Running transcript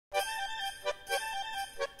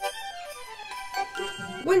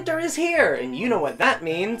Winter is here, and you know what that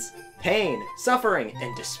means. Pain, suffering,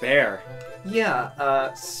 and despair.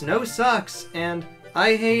 Yeah, snow sucks, and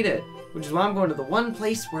I hate it, which is why I'm going to the one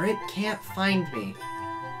place where it can't find me.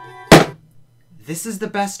 This is the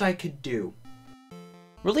best I could do.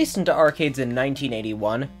 Released into arcades in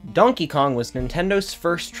 1981, Donkey Kong was Nintendo's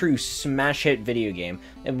first true smash hit video game,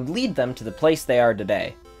 and would lead them to the place they are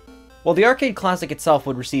today. While the arcade classic itself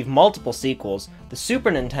would receive multiple sequels, the Super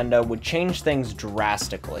Nintendo would change things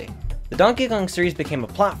drastically. The Donkey Kong series became a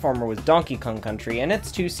platformer with Donkey Kong Country and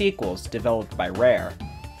its 2 sequels, developed by Rare.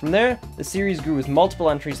 From there, the series grew with multiple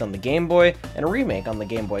entries on the Game Boy and a remake on the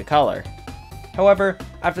Game Boy Color. However,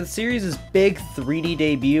 after the series' big 3D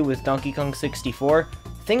debut with Donkey Kong 64,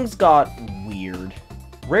 things got weird.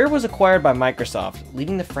 Rare was acquired by Microsoft,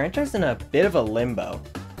 leaving the franchise in a bit of a limbo.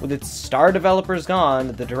 With its star developers gone,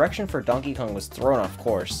 the direction for Donkey Kong was thrown off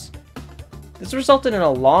course. This resulted in a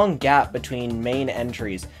long gap between main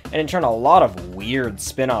entries, and in turn a lot of weird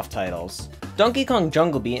spin-off titles. Donkey Kong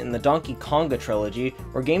Jungle Beat and the Donkey Konga trilogy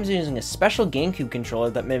were games using a special GameCube controller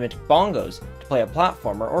that mimicked bongos to play a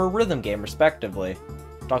platformer or a rhythm game respectively.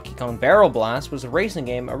 Donkey Kong Barrel Blast was a racing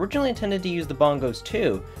game originally intended to use the bongos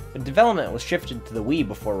too, but development was shifted to the Wii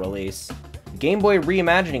before release. The Game Boy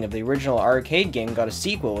reimagining of the original arcade game got a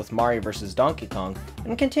sequel with Mario vs. Donkey Kong,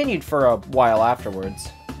 and continued for a while afterwards.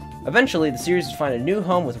 Eventually, the series would find a new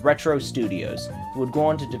home with Retro Studios, who would go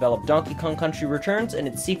on to develop Donkey Kong Country Returns and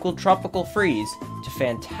its sequel Tropical Freeze to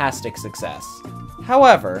fantastic success.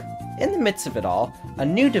 However, in the midst of it all, a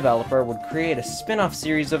new developer would create a spin-off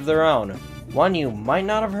series of their own, one you might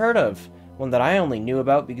not have heard of, one that I only knew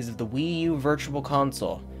about because of the Wii U Virtual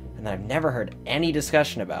Console, and that I've never heard any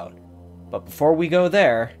discussion about. But before we go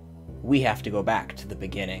there, we have to go back to the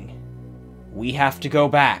beginning. We have to go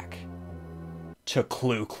back to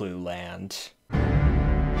Clu-Clu Land.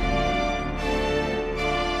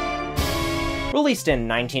 Released in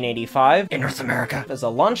 1985 in North America as a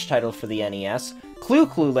launch title for the NES,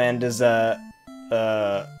 Clu-Clu Land is a...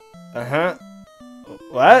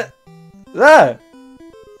 What? What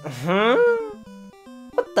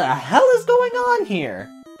the hell is going on here?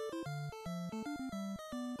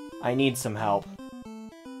 I need some help.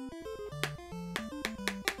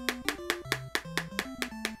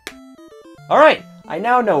 Alright, I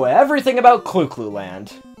now know everything about Clu-Clu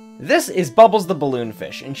Land. This is Bubbles the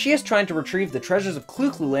Balloonfish, and she is trying to retrieve the treasures of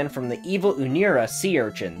Clu-Clu Land from the evil Unira sea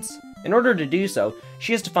urchins. In order to do so,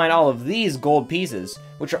 she has to find all of these gold pieces,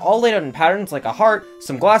 which are all laid out in patterns like a heart,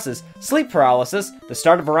 some glasses, sleep paralysis, the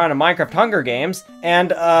start of a round of Minecraft Hunger Games, and,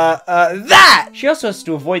 that! She also has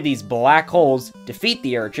to avoid these black holes, defeat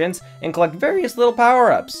the urchins, and collect various little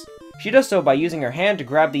power-ups. She does so by using her hand to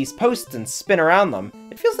grab these posts and spin around them.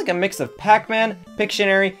 It feels like a mix of Pac-Man,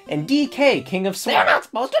 Pictionary, and DK, King of Swing. They're not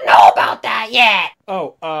supposed to know about that yet!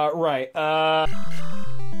 Oh, right,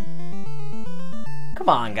 Come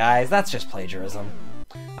on, guys, that's just plagiarism.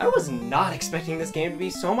 I was not expecting this game to be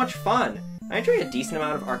so much fun. I enjoy a decent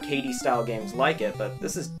amount of arcadey-style games like it, but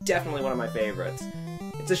this is definitely one of my favorites.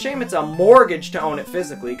 It's a shame it's a mortgage to own it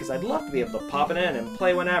physically, because I'd love to be able to pop it in and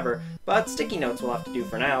play whenever, but sticky notes will have to do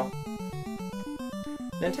for now.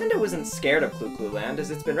 Nintendo isn't scared of Clu-Clu Land, as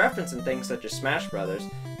it's been referenced in things such as Smash Bros.,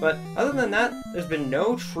 but other than that, there's been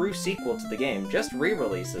no true sequel to the game, just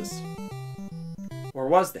re-releases. Or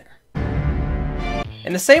was there?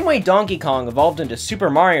 In the same way Donkey Kong evolved into Super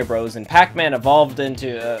Mario Bros. And Pac-Man evolved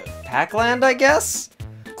into, Pac-Land, I guess?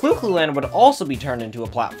 Clu-Clu Land would also be turned into a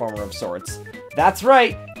platformer of sorts. That's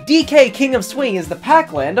right, DK King of Swing is the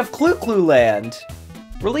Pac-Land of Clu-Clu Land!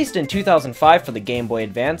 Released in 2005 for the Game Boy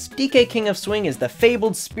Advance, DK King of Swing is the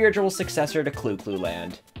fabled spiritual successor to Clu-Clu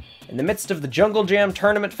Land. In the midst of the Jungle Jam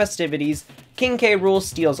tournament festivities, King K. Rool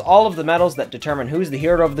steals all of the medals that determine who's the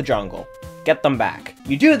hero of the jungle. Get them back.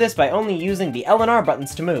 You do this by only using the L and R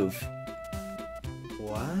buttons to move.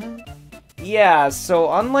 What? Yeah,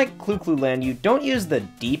 so unlike Clu-Clu Land, you don't use the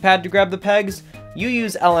D-pad to grab the pegs, you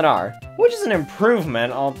use L and R, which is an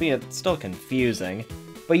improvement, albeit still confusing.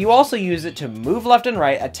 But you also use it to move left and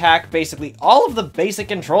right, attack basically all of the basic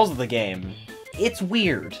controls of the game. It's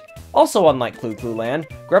weird. Also unlike Clu-Clu Land,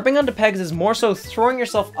 grabbing onto pegs is more so throwing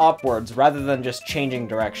yourself upwards rather than just changing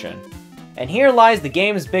direction. And here lies the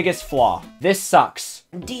game's biggest flaw. This sucks.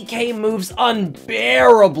 DK moves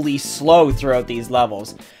unbearably slow throughout these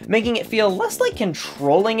levels, making it feel less like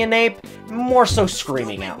controlling an ape, more so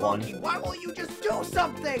screaming at one. Why won't you just do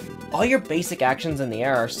something? All your basic actions in the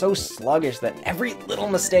air are so sluggish that every little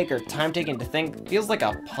mistake or time taken to think feels like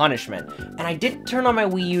a punishment, and I didn't turn on my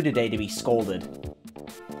Wii U today to be scolded.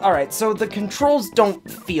 Alright, so the controls don't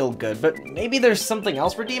feel good, but maybe there's something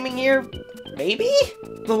else redeeming here? Maybe?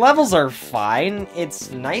 The levels are fine.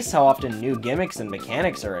 It's nice how often new gimmicks and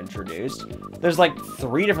mechanics are introduced. There's like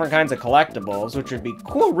 3 different kinds of collectibles, which would be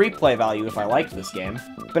cool replay value if I liked this game.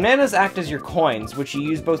 Bananas act as your coins, which you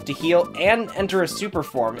use both to heal and enter a super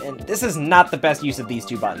form, and this is not the best use of these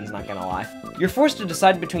 2 buttons, not gonna lie. You're forced to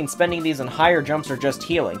decide between spending these on higher jumps or just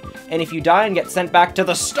healing, and if you die and get sent back to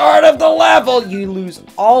the start of the level, you lose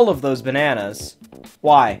all of those bananas.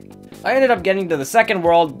 Why? I ended up getting to the second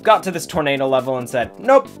world, got to this tornado level, and said,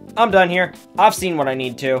 nope, I'm done here. I've seen what I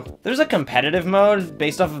need to. There's a competitive mode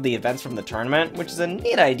based off of the events from the tournament, which is a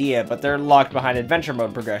neat idea, but they're locked behind adventure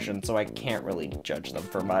mode progression, so I can't really judge them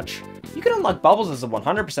for much. You can unlock bubbles as a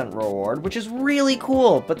 100% reward, which is really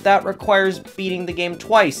cool, but that requires beating the game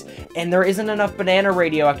twice, and there isn't enough banana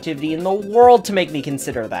radioactivity in the world to make me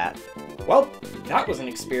consider that. Well, that was an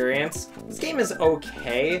experience. This game is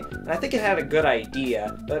okay, and I think it had a good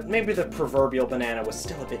idea, but maybe the proverbial banana was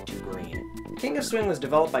still a bit too green. King of Swing was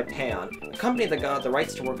developed by Payon, a company that got the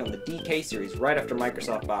rights to work on the DK series right after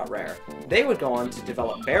Microsoft bought Rare. They would go on to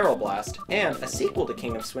develop Barrel Blast, and a sequel to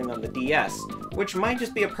King of Swing on the DS, which might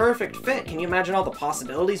just be a perfect fit. Can you imagine all the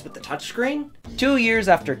possibilities with the touchscreen? 2 years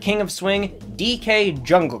after King of Swing, DK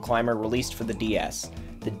Jungle Climber released for the DS.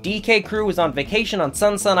 The DK crew was on vacation on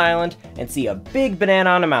Sun Island and see a big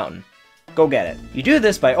banana on a mountain. Go get it. You do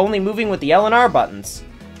this by only moving with the L and R buttons.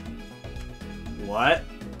 What?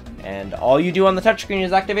 And all you do on the touchscreen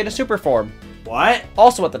is activate a super form. What?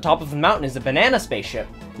 Also at the top of the mountain is a banana spaceship.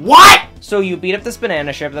 What?! So you beat up this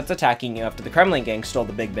banana ship that's attacking you after the Kremlin gang stole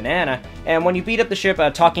the big banana, and when you beat up the ship,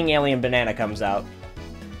 a talking alien banana comes out.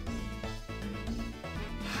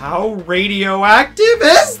 How radioactive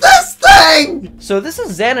is this thing?! So this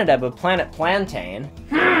is Xanadeb of Planet Plantain,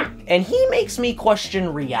 and he makes me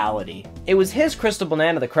question reality. It was his crystal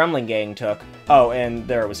banana the Kremlin gang took. Oh, and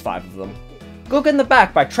there was 5 of them. Go get in the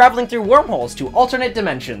back by traveling through wormholes to alternate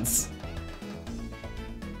dimensions.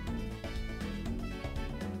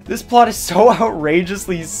 This plot is so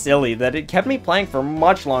outrageously silly that it kept me playing for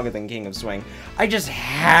much longer than King of Swing. I just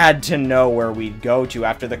had to know where we'd go to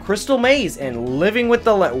after the Crystal Maze and living with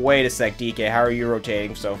the wait a sec, DK, how are you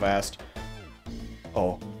rotating so fast?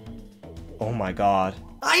 Oh my god.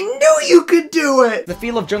 I knew you could do it! The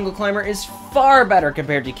feel of Jungle Climber is far better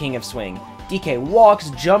compared to King of Swing. DK walks,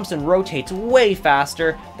 jumps, and rotates way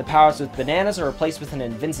faster. The powers with bananas are replaced with an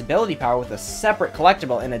invincibility power with a separate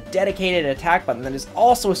collectible and a dedicated attack button that is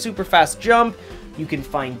also a super fast jump. You can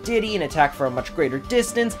find Diddy and attack for a much greater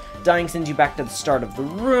distance. Dying sends you back to the start of the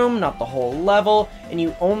room, not the whole level, and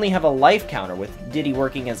you only have a life counter with Diddy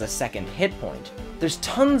working as a second hit point. There's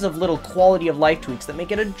tons of little quality of life tweaks that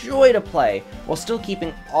make it a joy to play, while still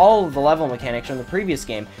keeping all of the level mechanics from the previous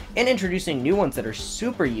game, and introducing new ones that are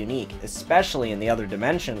super unique, especially in the other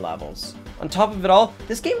dimension levels. On top of it all,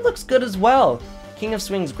 this game looks good as well. King of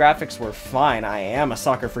Swing's graphics were fine, I am a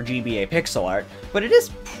sucker for GBA pixel art, but it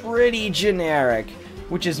is pretty generic,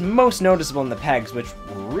 which is most noticeable in the pegs, which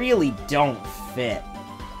really don't fit.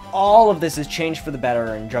 All of this is changed for the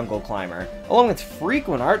better in Jungle Climber, along with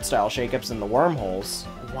frequent art style shakeups in the wormholes.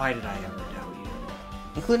 Why did I ever doubt you?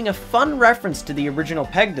 Including a fun reference to the original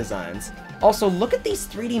peg designs. Also, look at these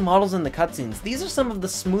 3D models in the cutscenes. These are some of the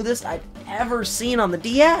smoothest I've ever seen on the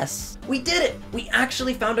DS. We did it! We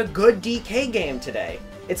actually found a good DK game today.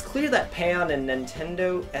 It's clear that Payon and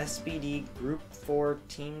Nintendo SBD Group 4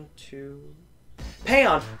 Team 2...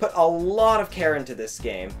 Payon put a lot of care into this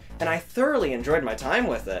game, and I thoroughly enjoyed my time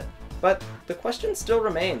with it. But the question still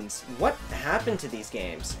remains, what happened to these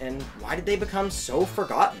games, and why did they become so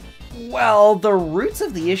forgotten? Well, the roots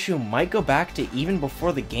of the issue might go back to even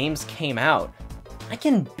before the games came out. I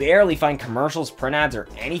can barely find commercials, print ads, or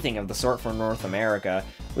anything of the sort for North America,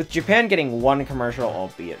 with Japan getting one commercial,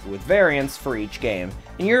 albeit with variants, for each game,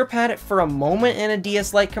 and Europe had it for a moment in a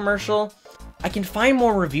DS Lite commercial. I can find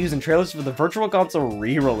more reviews and trailers for the Virtual Console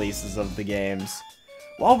re-releases of the games.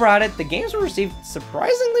 While we're at it, the games were received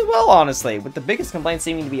surprisingly well, honestly, with the biggest complaint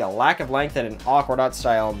seeming to be a lack of length and an awkward art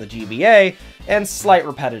style on the GBA, and slight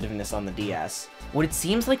repetitiveness on the DS. What it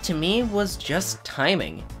seems like to me was just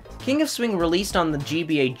timing. King of Swing released on the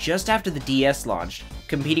GBA just after the DS launched,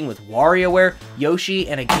 competing with WarioWare, Yoshi,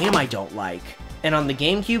 and a game I don't like. And on the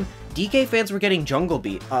GameCube, DK fans were getting Jungle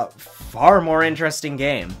Beat, a far more interesting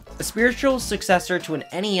game. A spiritual successor to an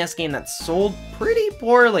NES game that sold pretty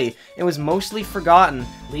poorly and was mostly forgotten,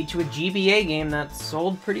 lead to a GBA game that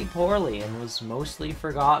sold pretty poorly and was mostly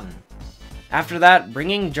forgotten. After that,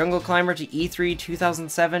 bringing Jungle Climber to E3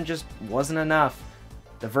 2007 just wasn't enough.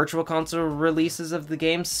 The Virtual Console releases of the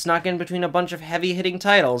game snuck in between a bunch of heavy-hitting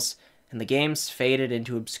titles, and the games faded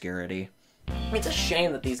into obscurity. It's a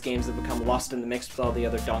shame that these games have become lost in the mix with all the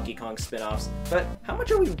other Donkey Kong spin-offs, but how much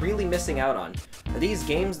are we really missing out on? Are these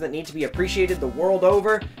games that need to be appreciated the world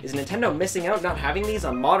over? Is Nintendo missing out not having these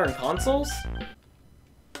on modern consoles?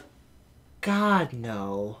 God,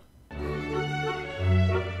 no.